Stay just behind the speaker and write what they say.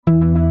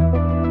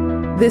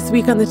This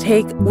week on The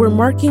Take, we're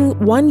marking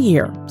 1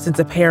 year since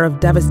a pair of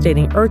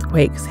devastating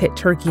earthquakes hit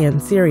Turkey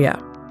and Syria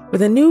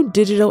with a new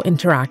digital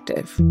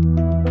interactive.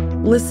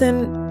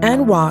 Listen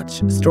and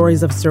watch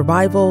stories of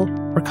survival,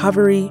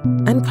 recovery,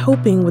 and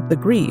coping with the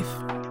grief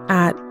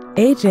at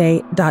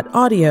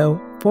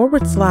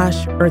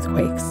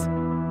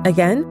aj.audio/earthquakes.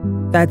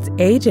 Again, that's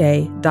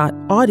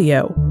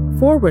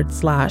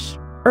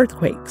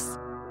aj.audio/earthquakes.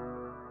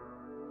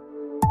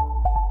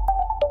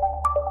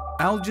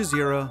 Al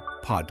Jazeera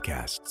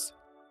Podcasts.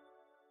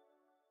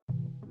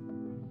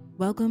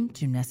 Welcome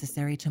to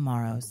Necessary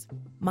Tomorrows.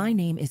 My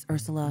name is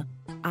Ursula.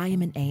 I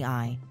am an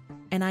AI,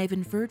 and I've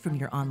inferred from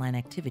your online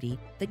activity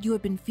that you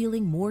have been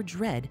feeling more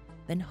dread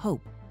than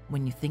hope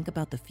when you think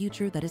about the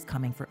future that is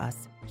coming for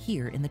us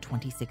here in the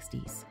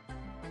 2060s.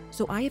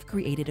 So I have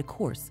created a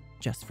course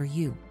just for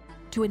you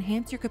to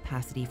enhance your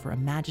capacity for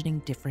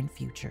imagining different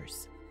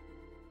futures.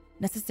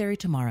 Necessary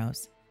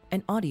Tomorrows,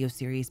 an audio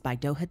series by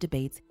Doha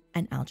Debates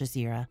and Al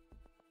Jazeera.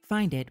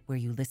 Find it where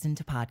you listen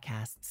to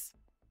podcasts.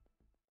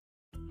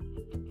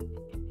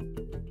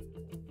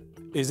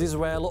 Is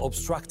Israel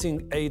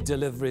obstructing aid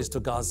deliveries to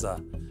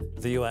Gaza?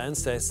 The UN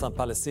says some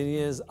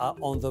Palestinians are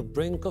on the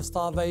brink of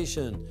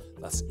starvation.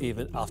 That's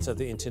even after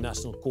the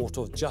International Court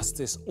of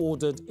Justice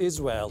ordered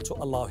Israel to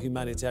allow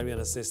humanitarian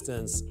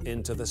assistance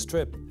into the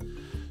Strip.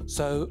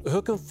 So who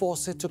can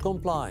force it to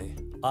comply?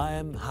 I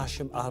am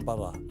Hashim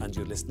Arbara, and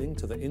you're listening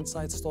to the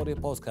Inside Story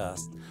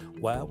podcast,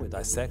 where we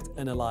dissect,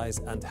 analyze,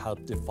 and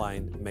help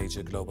define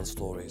major global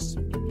stories.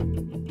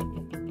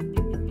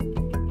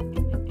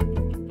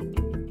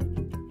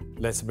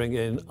 Let's bring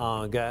in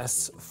our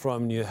guests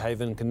from New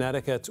Haven,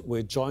 Connecticut.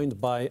 We're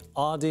joined by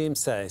Ardi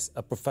Imses,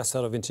 a professor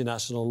of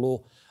international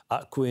law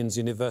at Queen's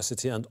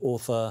University and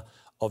author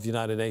of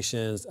United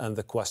Nations and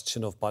the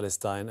Question of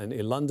Palestine. And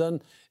in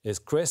London is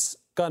Chris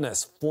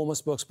Gunness, former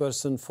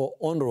spokesperson for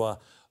UNRWA,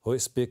 who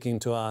is speaking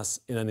to us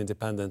in an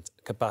independent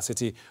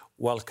capacity.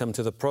 Welcome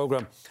to the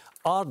program.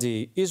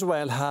 Ardi,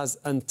 Israel has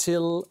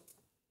until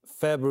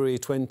February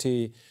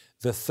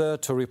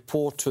 23rd to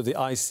report to the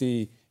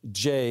ICJ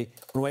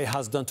on what it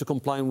has done to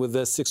comply with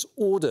the 6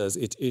 orders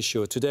it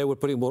issued. Today, we're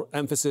putting more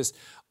emphasis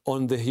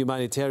on the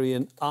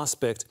humanitarian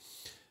aspect.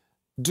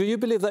 Do you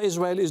believe that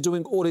Israel is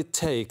doing all it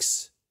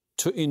takes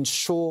to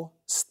ensure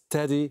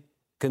steady,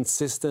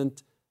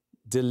 consistent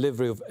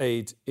delivery of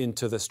aid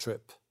into the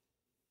Strip?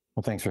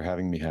 Well, thanks for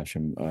having me,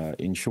 Hashim.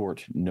 In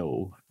short,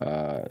 no.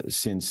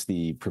 Since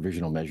the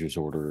provisional measures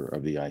order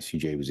of the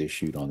ICJ was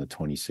issued on the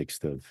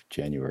 26th of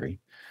January,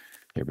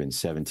 there have been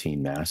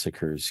 17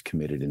 massacres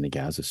committed in the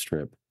Gaza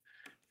Strip,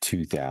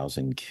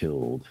 2,000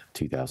 killed,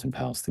 2,000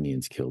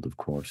 Palestinians killed, of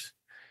course,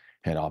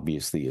 and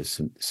obviously a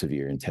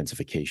severe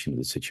intensification of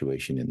the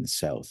situation in the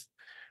south.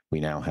 We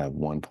now have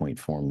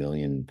 1.4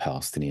 million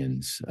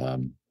Palestinians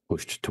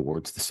pushed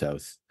towards the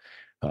south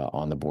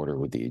on the border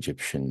with the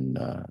Egyptian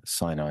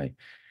Sinai.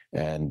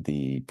 And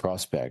the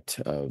prospect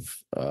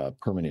of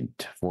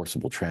permanent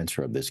forcible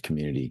transfer of this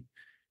community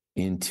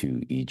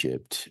into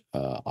Egypt,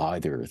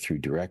 either through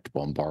direct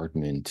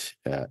bombardment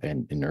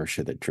and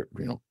inertia that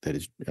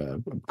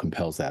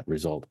compels that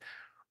result,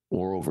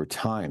 or over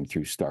time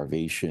through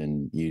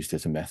starvation used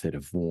as a method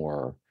of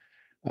war,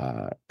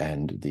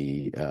 and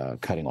the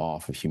cutting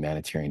off of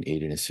humanitarian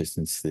aid and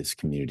assistance to this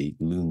community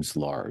looms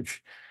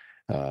large.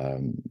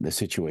 The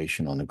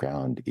situation on the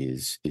ground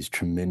is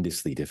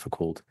tremendously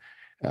difficult.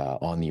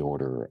 On the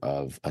order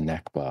of a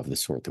Nakba of the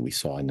sort that we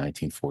saw in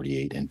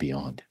 1948 and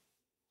beyond.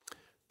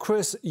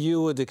 Chris,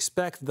 you would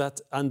expect that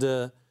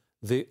under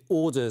the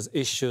orders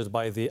issued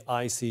by the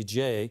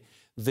ICJ,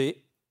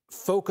 the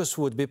focus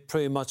would be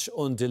pretty much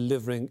on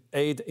delivering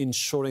aid,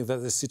 ensuring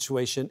that the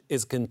situation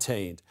is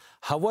contained.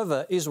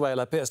 However, Israel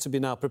appears to be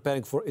now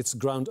preparing for its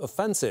ground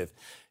offensive.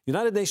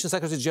 United Nations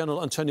Secretary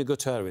General Antonio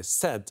Guterres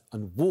said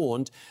and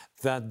warned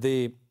that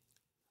the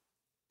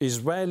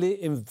Israeli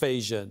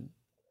invasion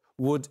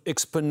would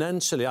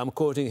exponentially, I'm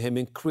quoting him,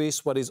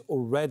 increase what is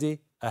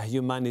already a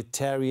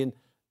humanitarian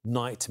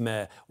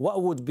nightmare.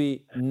 What would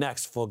be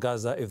next for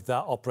Gaza if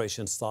that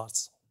operation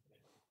starts?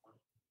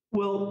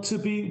 Well, to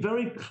be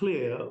very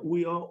clear,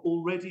 we are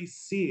already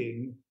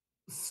seeing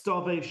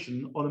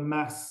starvation on a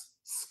mass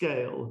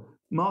scale.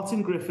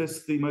 Martin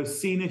Griffiths, the most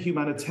senior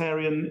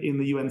humanitarian in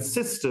the UN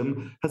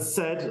system, has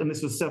said, and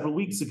this was several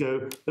weeks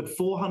ago, that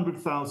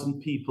 400,000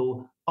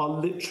 people are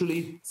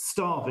literally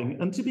starving.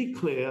 And to be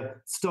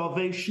clear,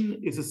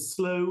 starvation is a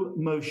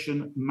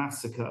slow-motion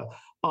massacre.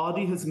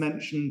 Ardi has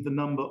mentioned the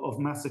number of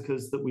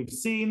massacres that we've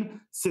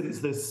seen since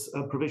this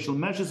provisional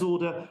measures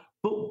order,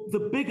 but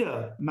the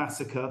bigger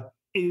massacre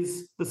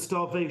is the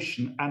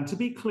starvation. And to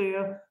be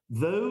clear,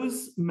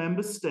 those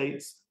member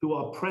states who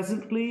are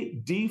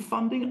presently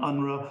defunding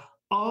UNRWA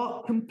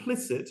are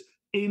complicit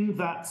in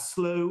that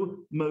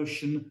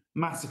slow-motion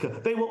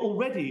massacre. They were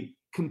already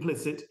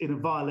complicit in a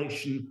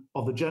violation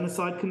of the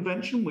Genocide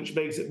Convention, which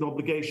makes it an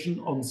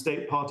obligation on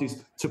state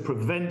parties to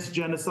prevent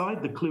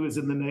genocide. The clue is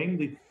in the name,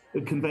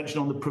 the Convention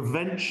on the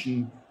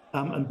Prevention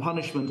and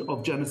Punishment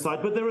of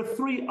Genocide. But there are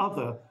 3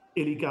 other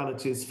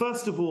illegalities.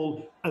 First of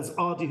all, as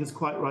Adi has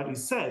quite rightly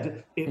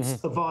said,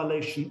 it's a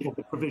violation of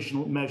the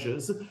provisional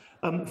measures.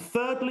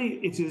 Thirdly,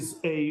 it is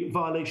a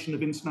violation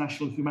of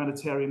international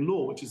humanitarian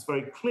law, which is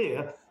very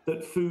clear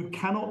that food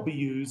cannot be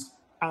used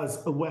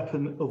as a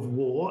weapon of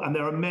war. And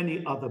there are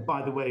many other,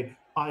 by the way,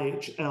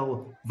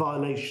 IHL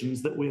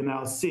violations that we're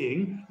now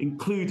seeing,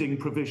 including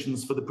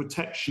provisions for the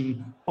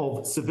protection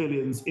of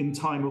civilians in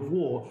time of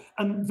war.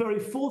 And very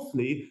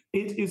fourthly,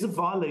 it is a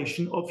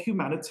violation of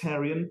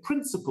humanitarian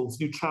principles,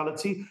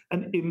 neutrality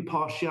and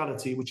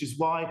impartiality, which is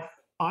why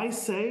I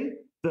say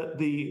that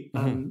the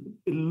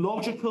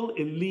illogical,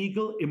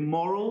 illegal,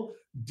 immoral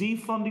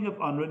defunding of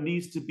UNRWA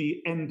needs to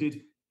be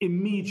ended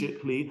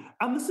immediately,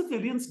 and the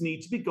civilians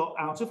need to be got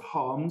out of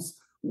harm's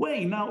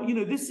way. Now,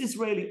 this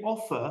Israeli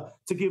offer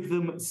to give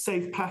them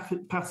safe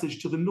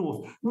passage to the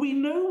north, we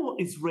know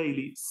what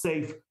Israeli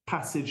safe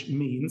passage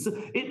means.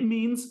 It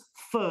means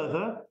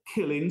further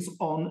killings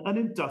on an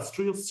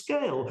industrial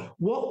scale.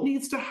 What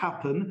needs to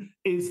happen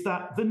is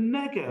that the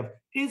Negev,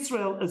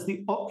 Israel as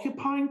the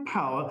occupying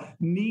power,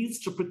 needs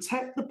to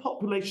protect the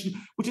population,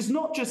 which is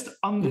not just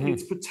under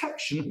its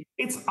protection,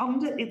 it's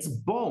under its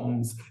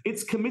bombs.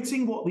 It's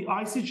committing what the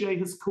ICJ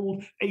has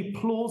called a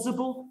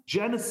plausible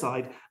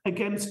genocide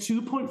against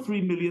 2.3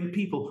 million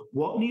people.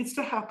 What needs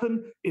to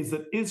happen is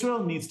that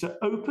Israel needs to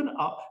open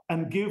up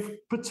and give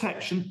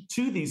protection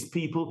to these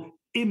people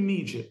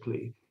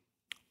immediately.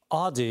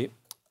 Adi,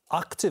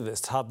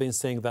 activists have been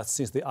saying that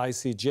since the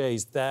ICJ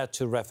is there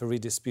to referee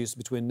disputes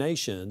between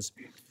nations,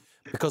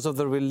 because of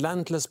the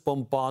relentless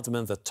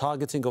bombardment, the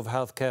targeting of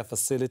healthcare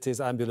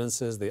facilities,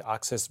 ambulances, the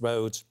access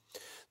roads,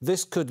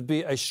 this could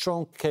be a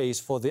strong case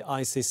for the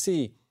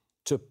ICC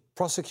to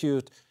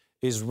prosecute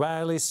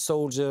Israeli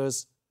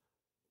soldiers,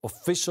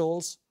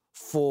 officials,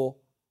 for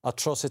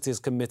atrocities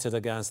committed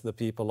against the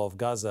people of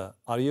Gaza.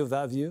 Are you of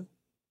that view?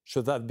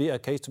 Should that be a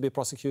case to be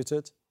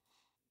prosecuted?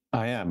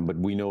 I am, but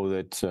we know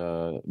that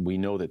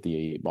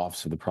the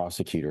Office of the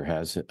Prosecutor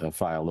has a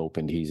file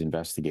opened. He's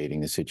investigating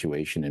the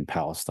situation in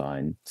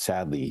Palestine.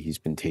 Sadly, he's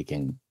been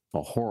taking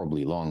a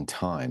horribly long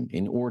time,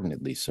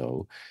 inordinately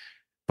so.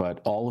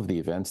 But all of the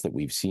events that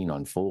we've seen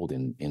unfold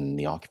in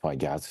the occupied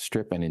Gaza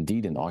Strip and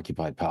indeed in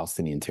occupied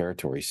Palestinian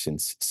territory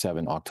since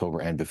 7 October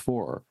and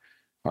before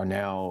are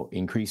now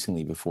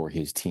increasingly before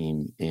his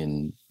team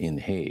in The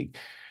Hague.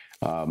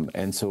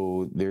 And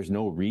so there's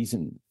no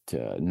reason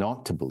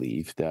not to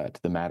believe that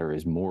the matter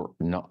is more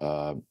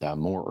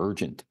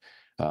urgent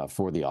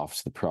for the Office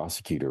of the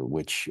Prosecutor,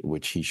 which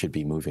he should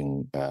be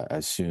moving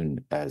as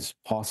soon as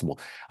possible.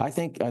 I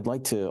think I'd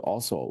like to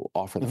also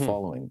offer the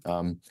following.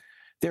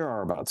 There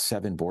are about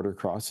 7 border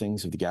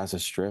crossings of the Gaza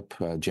Strip,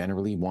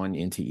 generally 1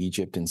 into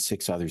Egypt and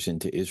 6 others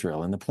into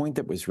Israel. And the point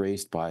that was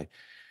raised by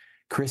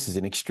Chris is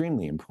an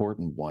extremely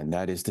important one.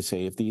 That is to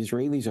say, if the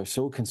Israelis are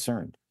so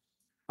concerned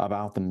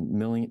about the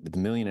 1.5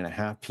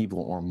 million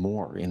people or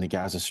more in the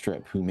Gaza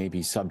Strip who may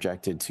be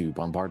subjected to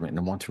bombardment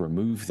and want to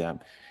remove them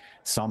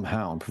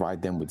somehow and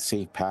provide them with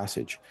safe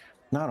passage,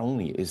 not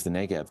only is the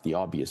Negev the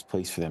obvious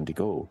place for them to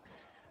go,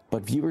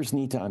 but viewers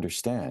need to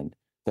understand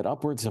that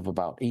upwards of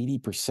about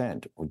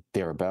 80% or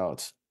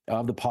thereabouts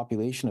of the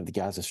population of the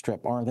Gaza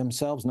Strip are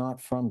themselves not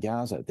from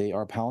Gaza. They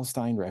are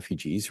Palestine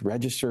refugees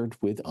registered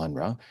with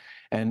UNRWA,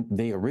 and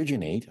they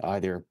originate,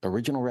 either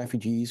original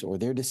refugees or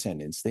their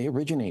descendants, they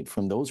originate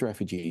from those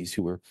refugees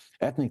who were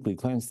ethnically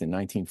cleansed in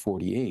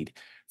 1948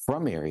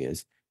 from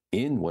areas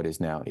in what is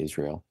now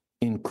Israel,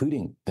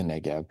 including the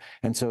Negev.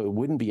 And so it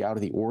wouldn't be out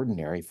of the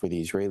ordinary for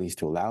the Israelis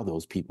to allow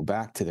those people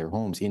back to their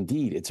homes.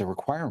 Indeed, it's a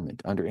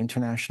requirement under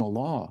international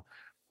law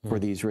for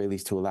the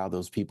Israelis to allow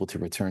those people to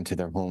return to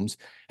their homes.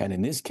 And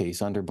in this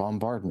case, under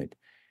bombardment.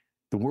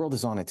 The world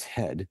is on its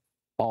head,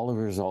 all a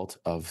result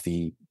of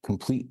the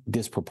complete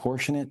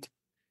disproportionate,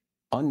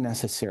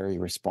 unnecessary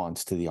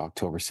response to the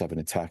October 7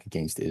 attack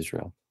against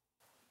Israel.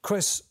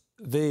 Chris,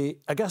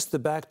 I guess the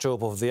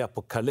backdrop of the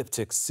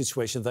apocalyptic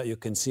situation that you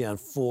can see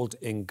unfold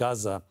in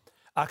Gaza,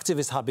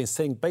 activists have been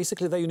saying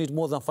basically that you need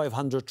more than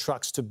 500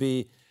 trucks to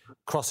be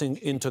crossing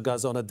into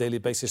Gaza on a daily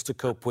basis to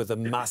cope with the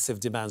massive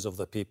demands of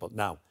the people.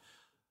 Now,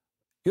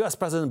 US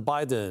President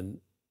Biden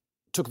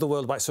took the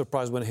world by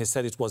surprise when he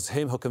said it was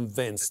him who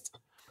convinced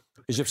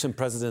Egyptian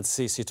President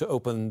Sisi to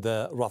open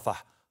the Rafah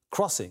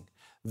crossing.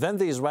 Then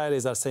the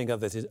Israelis are saying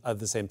at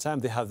the same time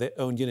they have their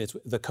own unit,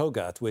 the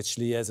COGAT, which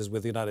liaises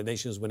with the United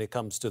Nations when it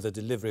comes to the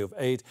delivery of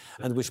aid,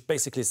 and which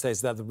basically says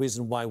that the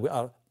reason why we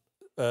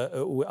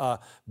are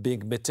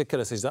being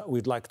meticulous is that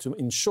we'd like to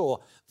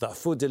ensure that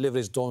food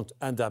deliveries don't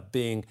end up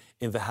being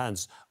in the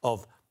hands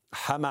of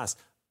Hamas.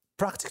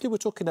 Practically, we're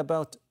talking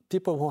about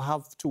people who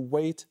have to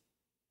wait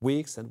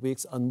weeks and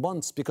weeks and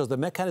months because the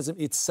mechanism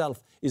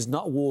itself is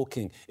not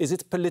working. Is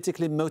it a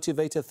politically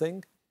motivated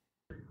thing?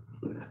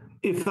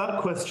 If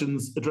that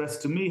question's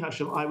addressed to me,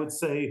 Hashim, I would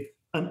say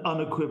an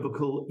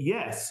unequivocal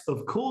yes.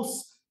 Of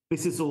course,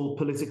 this is all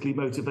politically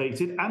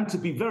motivated. And to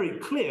be very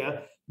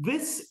clear,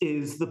 this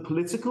is the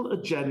political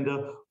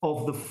agenda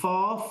of the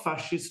far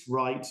fascist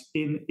right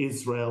in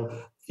Israel.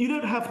 You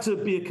don't have to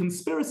be a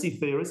conspiracy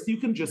theorist. You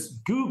can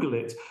just Google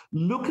it.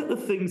 Look at the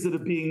things that are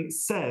being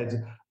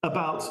said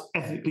about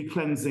ethnically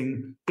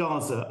cleansing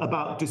Gaza,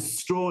 about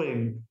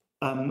destroying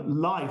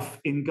life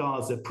in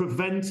Gaza,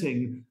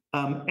 preventing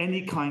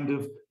any kind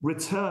of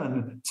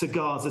return to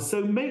Gaza.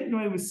 So make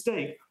no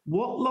mistake,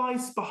 what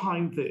lies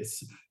behind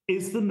this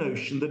is the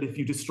notion that if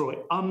you destroy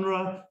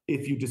UNRWA,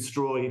 if you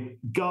destroy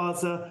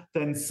Gaza,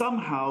 then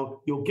somehow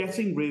you're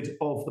getting rid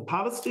of the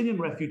Palestinian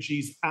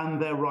refugees and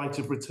their right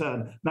of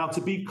return. Now, to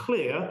be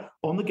clear,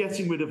 on the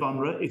getting rid of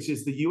UNRWA, it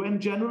is the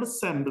UN General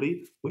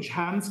Assembly which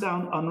hands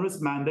down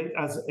UNRWA's mandate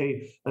as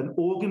an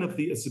organ of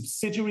a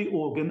subsidiary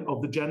organ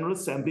of the General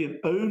Assembly, and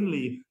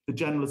only the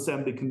General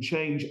Assembly can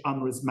change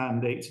UNRWA's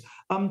mandate.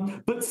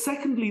 But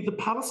secondly, the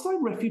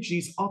Palestine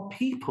refugees are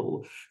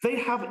people. They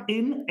have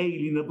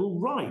inalienable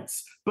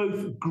rights,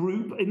 both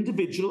group,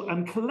 individual,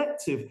 and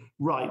collective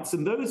rights.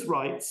 And those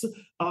rights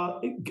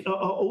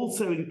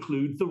also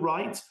include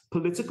the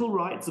political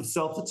rights of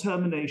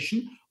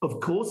self-determination. Of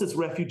course, as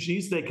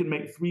refugees, they can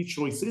make 3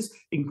 choices,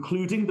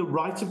 including the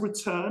right of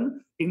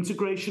return,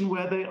 integration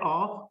where they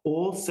are,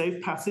 or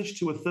safe passage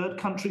to a third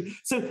country.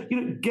 So,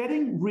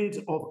 getting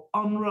rid of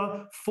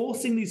UNRWA,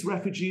 forcing these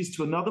refugees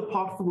to another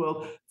part of the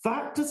world,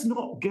 that does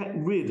not get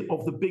rid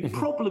of the big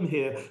problem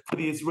here for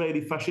the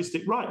Israeli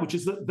fascistic right, which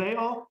is that they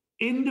are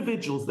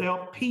individuals, they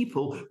are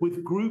people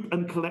with group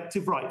and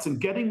collective rights,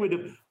 and getting rid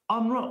of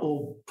UNRWA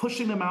or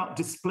pushing them out,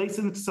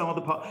 displacing them to some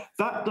other part,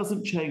 that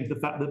doesn't change the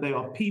fact that they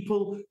are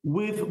people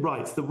with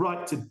rights, the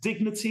right to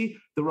dignity,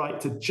 the right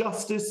to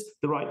justice,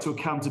 the right to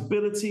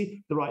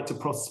accountability, the right to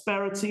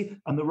prosperity,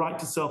 and the right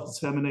to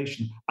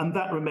self-determination. And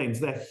that remains.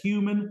 They're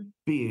human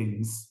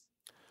beings.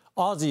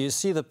 Adi, you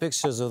see the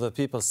pictures of the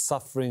people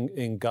suffering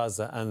in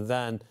Gaza, and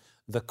then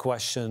the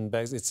question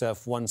begs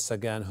itself once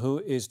again, who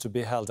is to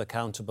be held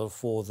accountable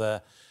for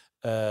the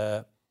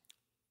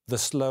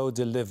slow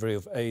delivery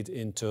of aid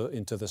into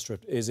the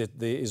Strip? Is it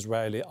the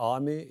Israeli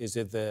army? Is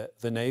it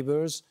the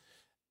neighbors?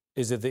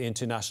 Is it the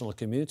international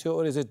community?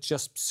 Or is it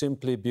just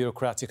simply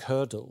bureaucratic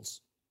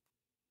hurdles?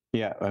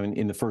 Yeah, I mean,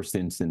 in the first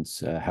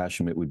instance,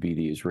 Hashim, it would be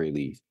the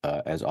Israelis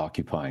as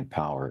occupying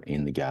power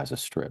in the Gaza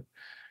Strip.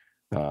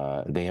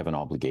 They have an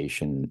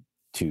obligation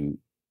to,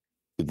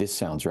 this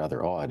sounds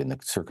rather odd in the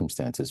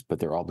circumstances, but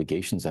their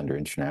obligations under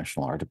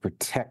international law are to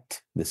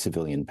protect the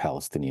civilian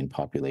Palestinian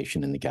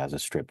population in the Gaza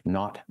Strip,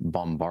 not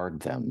bombard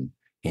them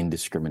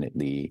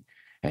indiscriminately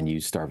and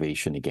use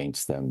starvation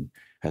against them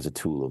as a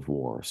tool of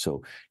war.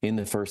 So in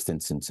the first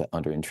instance,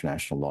 under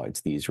international law,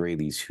 it's the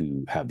Israelis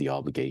who have the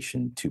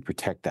obligation to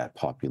protect that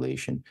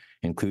population,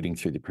 including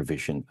through the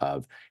provision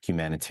of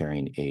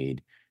humanitarian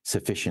aid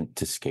sufficient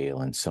to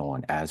scale and so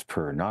on, as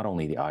per not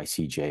only the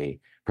ICJ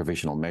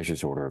Provisional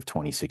Measures Order of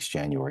 26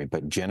 January,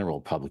 but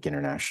general public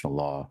international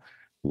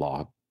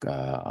law,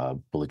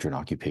 belligerent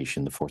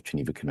occupation, the Fourth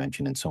Geneva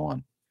Convention, and so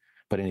on.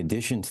 But in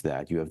addition to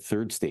that, you have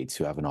third states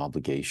who have an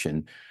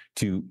obligation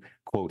to,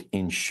 quote,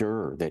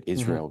 ensure that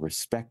Israel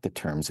respect the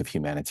terms of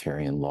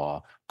humanitarian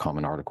law,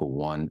 Common Article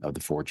 1 of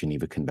the 4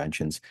 Geneva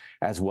Conventions,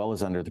 as well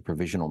as under the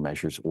Provisional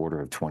Measures Order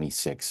of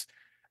 26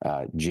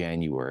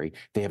 January.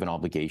 They have an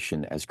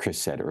obligation, as Chris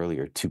said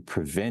earlier, to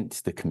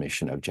prevent the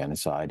commission of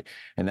genocide.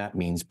 And that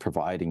means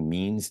providing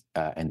means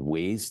and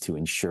ways to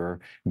ensure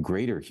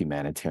greater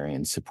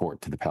humanitarian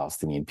support to the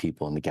Palestinian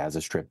people in the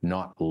Gaza Strip,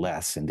 not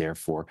less. And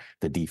therefore,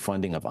 the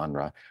defunding of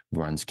UNRWA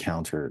runs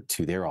counter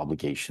to their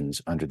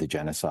obligations under the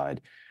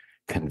Genocide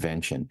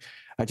Convention.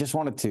 I just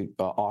wanted to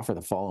offer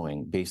the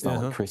following based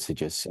on what Chris had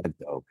just said,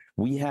 though.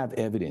 We have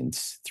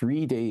evidence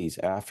 3 days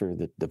after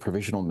the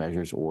Provisional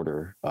Measures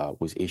Order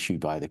was issued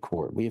by the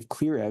court. We have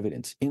clear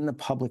evidence in the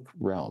public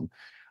realm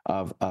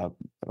of a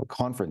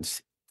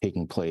conference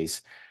taking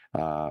place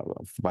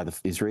by the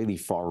Israeli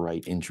far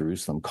right in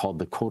Jerusalem called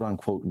the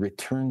quote-unquote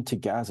Return to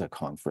Gaza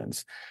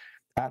Conference,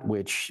 at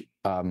which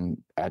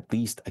at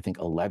least, I think,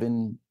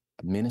 11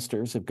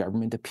 ministers of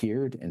government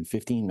appeared and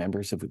 15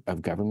 members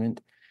of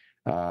government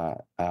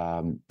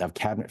of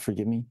cabinet,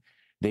 forgive me,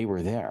 they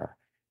were there.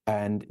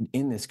 And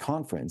in this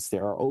conference,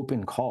 there are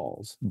open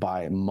calls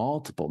by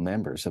multiple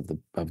members of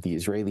the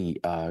Israeli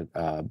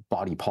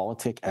body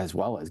politic, as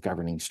well as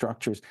governing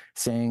structures,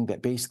 saying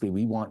that basically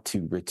we want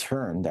to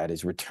return, that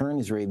is, return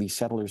Israeli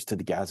settlers to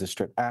the Gaza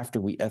Strip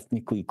after we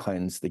ethnically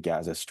cleanse the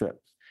Gaza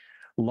Strip.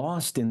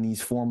 Lost in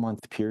these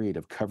 4-month period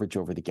of coverage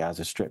over the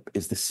Gaza Strip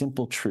is the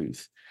simple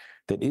truth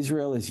that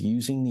Israel is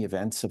using the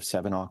events of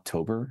 7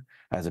 October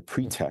as a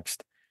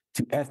pretext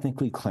to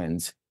ethnically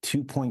cleanse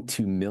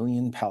 2.2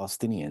 million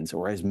Palestinians,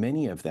 or as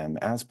many of them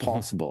as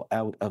possible,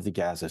 out of the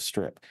Gaza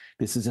Strip.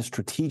 This is a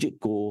strategic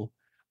goal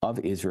of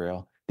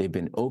Israel. They've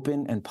been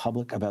open and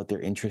public about their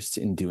interests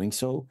in doing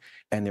so,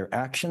 and their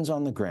actions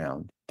on the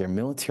ground, their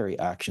military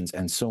actions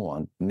and so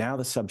on, now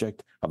the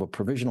subject of a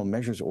Provisional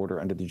Measures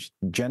Order under the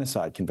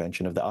Genocide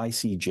Convention of the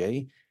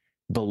ICJ,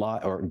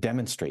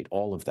 demonstrate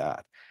all of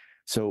that.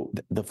 So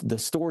the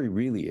story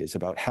really is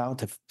about how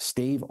to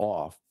stave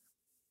off,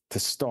 to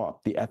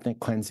stop the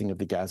ethnic cleansing of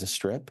the Gaza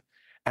Strip,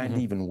 and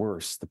even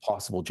worse, the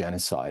possible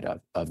genocide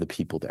of the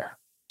people there.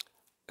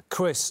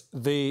 Chris,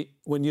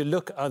 when you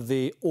look at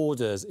the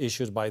orders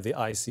issued by the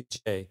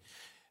ICJ,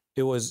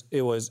 it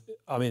was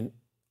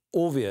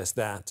obvious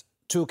that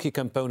two key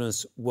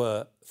components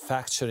were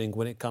factoring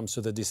when it comes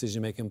to the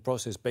decision-making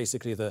process.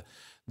 Basically,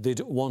 they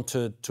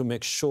wanted to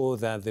make sure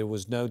that there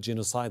was no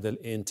genocidal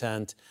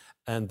intent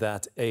and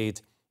that aid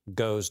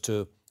goes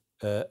to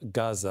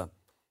Gaza.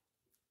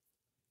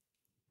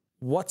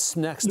 What's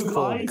next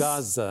for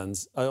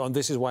Gazans? And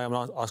this is why I'm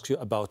not asking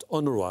you about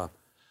UNRWA.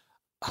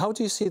 How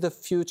do you see the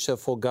future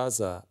for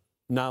Gaza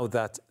now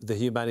that the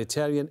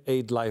humanitarian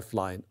aid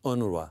lifeline,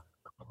 UNRWA,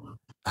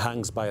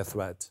 hangs by a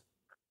thread?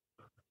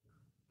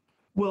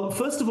 Well,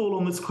 first of all,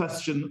 on this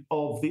question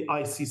of the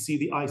ICC,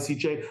 the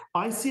ICJ,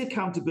 I see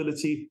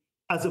accountability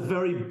as a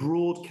very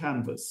broad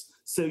canvas.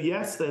 So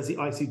yes, there's the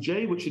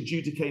ICJ, which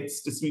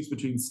adjudicates disputes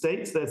between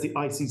states. There's the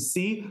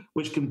ICC,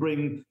 which can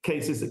bring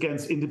cases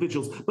against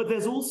individuals. But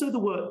there's also the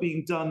work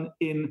being done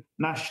in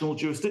national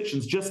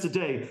jurisdictions. Just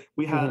today,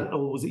 we had,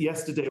 or was it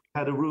yesterday, we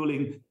had a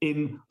ruling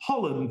in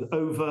Holland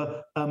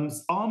over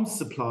arms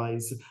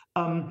supplies.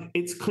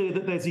 It's clear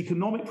that there's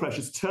economic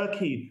pressures.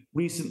 Turkey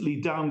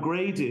recently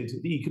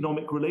downgraded the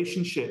economic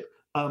relationship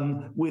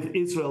with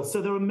Israel.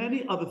 So there are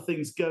many other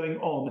things going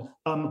on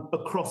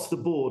across the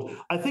board.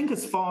 I think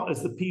as far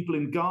as the people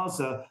in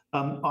Gaza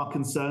are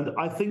concerned,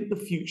 I think the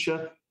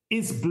future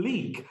is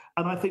bleak.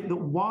 And I think that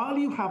while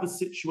you have a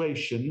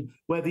situation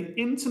where the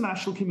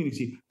international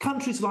community,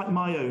 countries like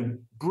my own,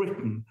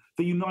 Britain,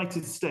 the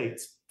United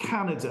States,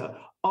 Canada,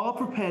 are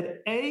prepared,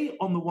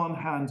 on the one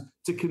hand,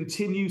 to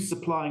continue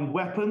supplying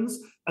weapons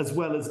as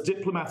well as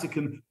diplomatic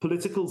and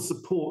political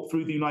support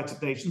through the United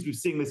Nations. We've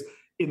seen this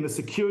in the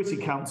Security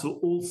Council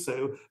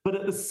also, but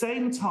at the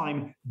same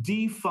time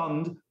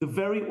defund the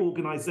very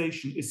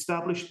organization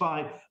established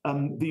by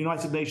the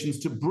United Nations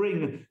to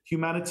bring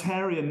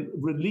humanitarian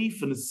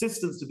relief and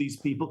assistance to these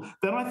people,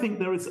 then I think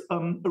there is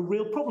a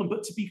real problem.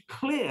 But to be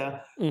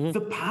clear,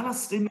 the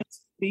Palestinians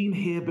been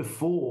here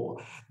before.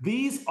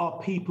 These are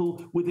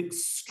people with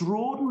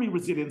extraordinary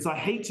resilience. I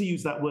hate to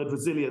use that word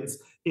resilience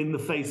in the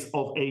face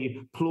of a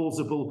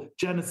plausible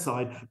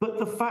genocide, but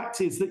the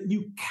fact is that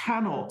you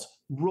cannot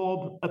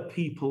rob a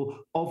people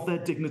of their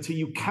dignity.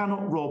 You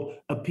cannot rob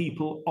a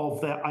people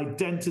of their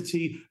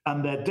identity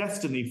and their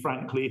destiny,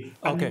 frankly.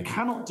 And you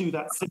cannot do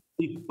that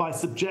simply by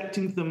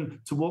subjecting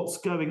them to what's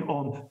going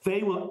on.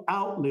 They will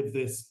outlive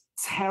this,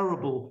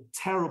 terrible,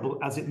 terrible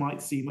as it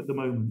might seem at the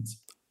moment.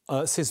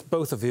 Since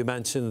both of you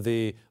mentioned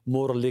the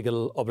moral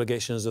legal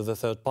obligations of the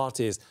third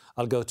parties,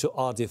 I'll go to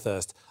Adi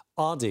first.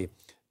 Adi,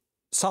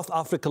 South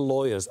African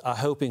lawyers are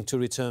hoping to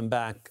return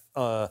back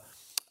at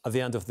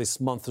the end of this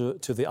month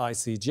to the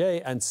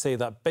ICJ and say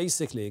that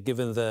basically,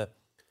 given the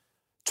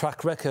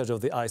track record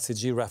of the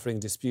ICJ refereeing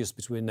disputes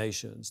between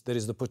nations, there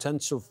is the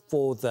potential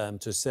for them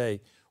to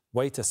say,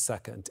 wait a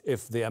second,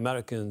 if the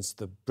Americans,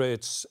 the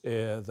Brits,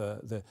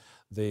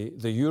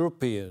 the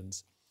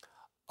Europeans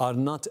are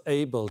not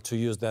able to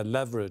use their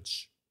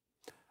leverage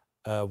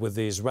with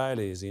the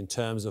Israelis in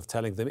terms of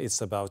telling them it's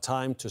about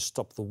time to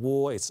stop the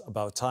war, it's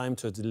about time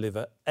to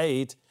deliver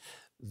aid,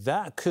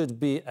 that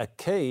could be a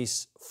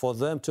case for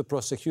them to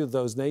prosecute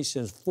those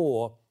nations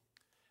for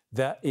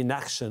their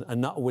inaction and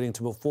not willing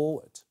to move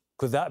forward.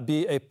 Could that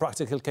be a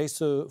practical case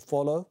to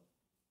follow?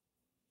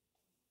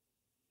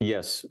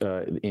 Yes,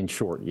 in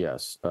short,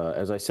 yes.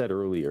 As I said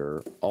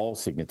earlier, all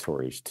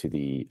signatories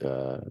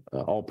to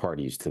all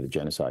parties to the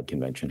Genocide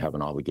Convention have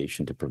an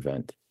obligation to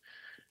prevent.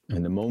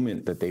 And the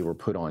moment that they were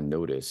put on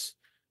notice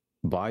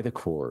by the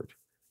court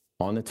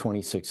on the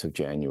 26th of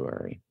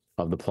January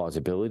of the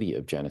plausibility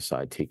of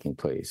genocide taking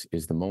place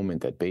is the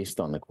moment that, based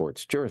on the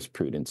court's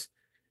jurisprudence,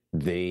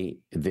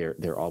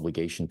 their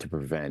obligation to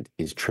prevent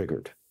is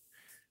triggered.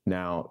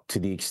 Now, to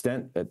the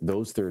extent that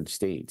those third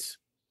states,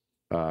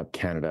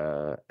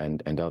 Canada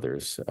and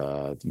others,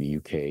 the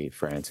UK,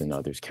 France and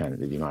others,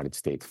 Canada, the United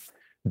States,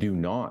 do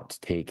not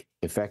take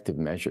effective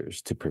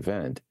measures to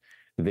prevent,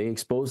 they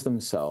expose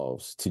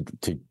themselves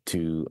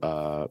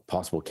to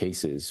possible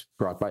cases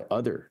brought by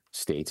other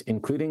states,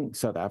 including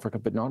South Africa,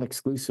 but not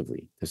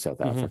exclusively to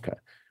South Africa.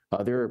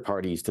 Other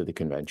parties to the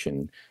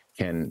convention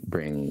can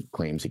bring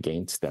claims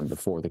against them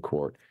before the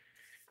court,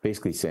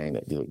 basically saying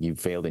that you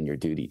failed in your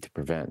duty to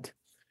prevent.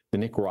 The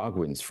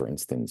Nicaraguans, for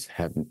instance,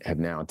 have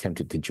now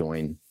attempted to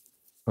join,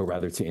 or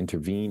rather to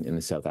intervene in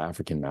the South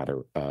African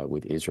matter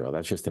with Israel.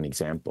 That's just an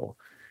example.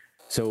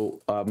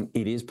 So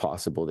it is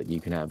possible that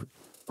you can have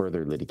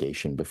further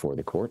litigation before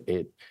the court.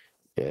 It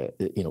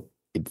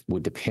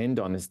would depend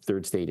on the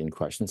third state in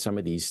question. Some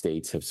of these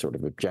states have sort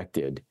of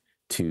objected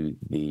to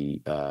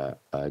the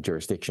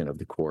jurisdiction of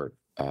the court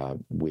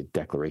with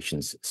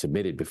declarations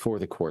submitted before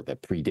the court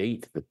that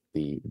predate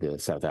the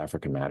South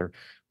African matter,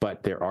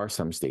 but there are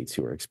some states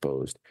who are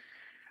exposed.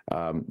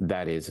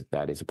 That is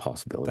a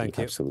possibility. Thank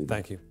you. Absolutely.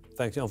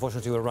 Thank you.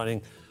 Unfortunately, we're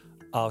running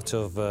out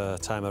of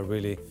time. I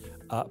really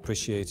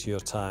appreciate your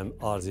time,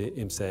 Adi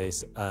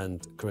Imseis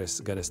and Chris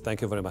Guinness.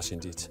 Thank you very much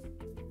indeed.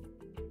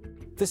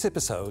 This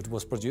episode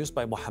was produced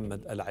by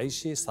Mohammed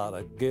Al-Aishi,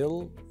 Sarah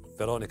Gill,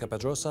 Veronica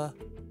Pedrosa,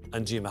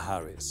 and Jima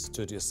Harris.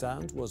 Studio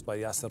sound was by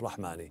Yasser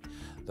Rahmani.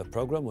 The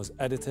program was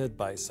edited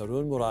by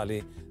Sarun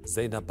Murali,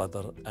 Zainab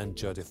Badr, and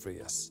Jody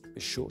Frias.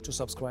 Be sure to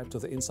subscribe to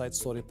the Inside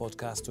Story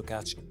podcast to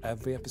catch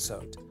every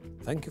episode.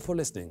 Thank you for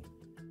listening.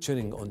 Tune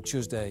in on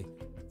Tuesday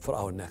for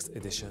our next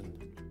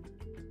edition.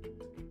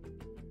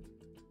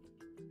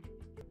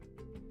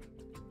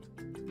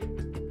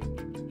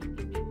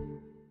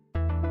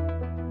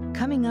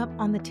 Coming up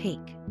on The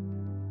Take,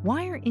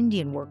 why are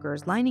Indian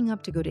workers lining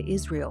up to go to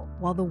Israel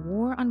while the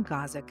war on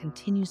Gaza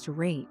continues to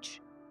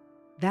rage?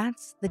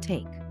 That's The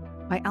Take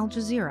by Al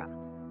Jazeera.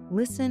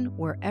 Listen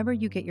wherever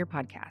you get your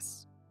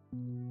podcasts.